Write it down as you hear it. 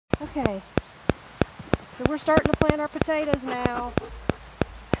Okay, so we're starting to plant our potatoes now.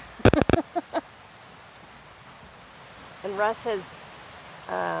 And Russ has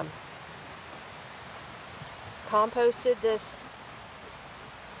composted this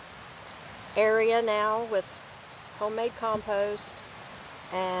area now with homemade compost,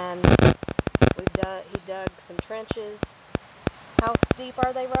 and he dug some trenches. How deep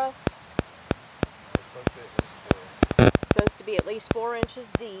are they, Russ? It's supposed to be at least 4 inches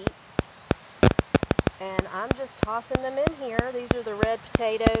deep. And I'm just tossing them in here. These are the red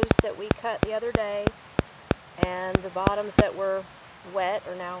potatoes that we cut the other day, and the bottoms that were wet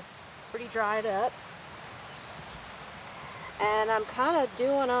are now pretty dried up. And I'm kind of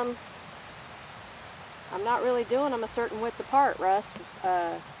doing them, I'm not really doing them a certain width apart, Russ.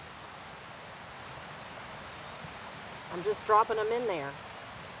 I'm just dropping them in there.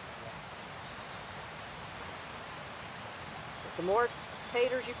 Because the more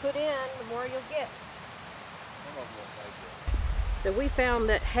taters you put in, the more you'll get. So we found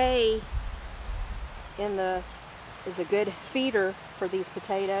that hay is a good feeder for these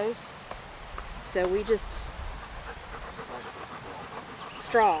potatoes. So we just,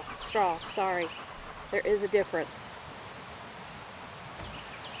 straw, sorry. There is a difference.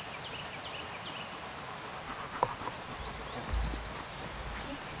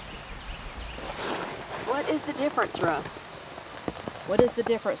 What is the difference, Russ? What is the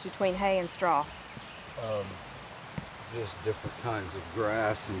difference between hay and straw? Just different kinds of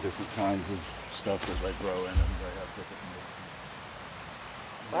grass and different kinds of stuff that they grow in them. They have different mixes.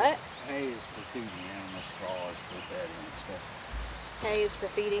 What? Hay is for feeding animals, straw is for bedding and stuff. Hay is for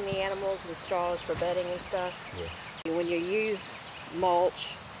feeding the animals, and straw is for bedding and stuff. Yeah. When you use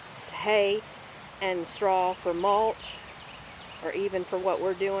mulch, hay and straw for mulch, or even for what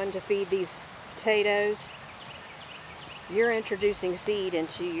we're doing to feed these potatoes, you're introducing seed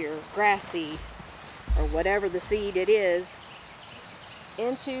into your grass seed, or whatever the seed it is,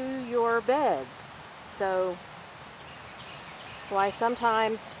 into your beds. So that's why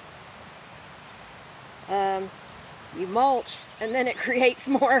sometimes you mulch and then it creates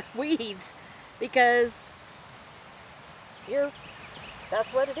more weeds, because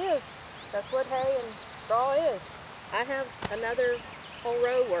that's what it is. That's what hay and straw is. I have another whole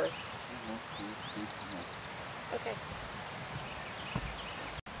row worth. Okay.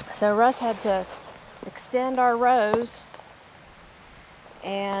 So Russ had to extend our rows,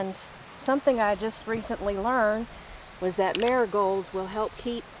 and something I just recently learned was that marigolds will help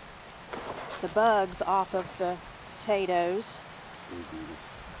keep the bugs off of the potatoes.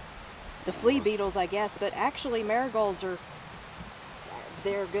 The flea beetles, I guess, but actually marigolds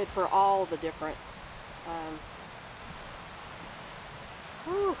they're good for all the different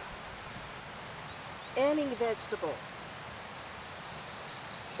any vegetables.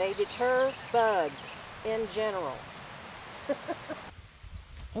 They deter bugs in general.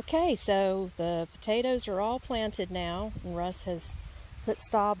 Okay, so the potatoes are all planted now, and Russ has put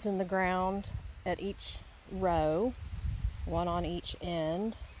stobs in the ground at each row, one on each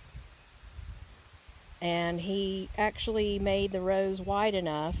end. And he actually made the rows wide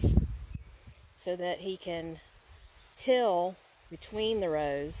enough so that he can till between the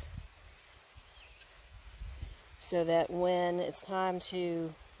rows, so that when it's time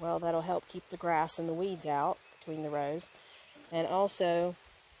to, well, that'll help keep the grass and the weeds out between the rows. And also,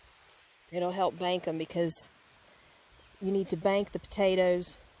 it'll help bank them, because you need to bank the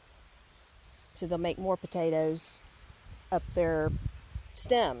potatoes so they'll make more potatoes up their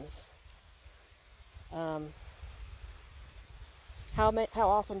stems. How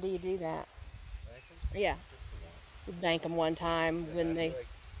often do you do that? Bank them? Yeah. Just the once. You bank them one time when after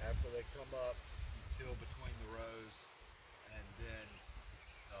they they come up, you till between the rows, and then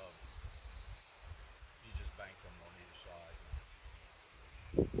you just bank them on either side.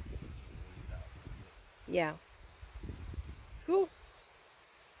 Keep the weeds out. That's it. yeah. Cool.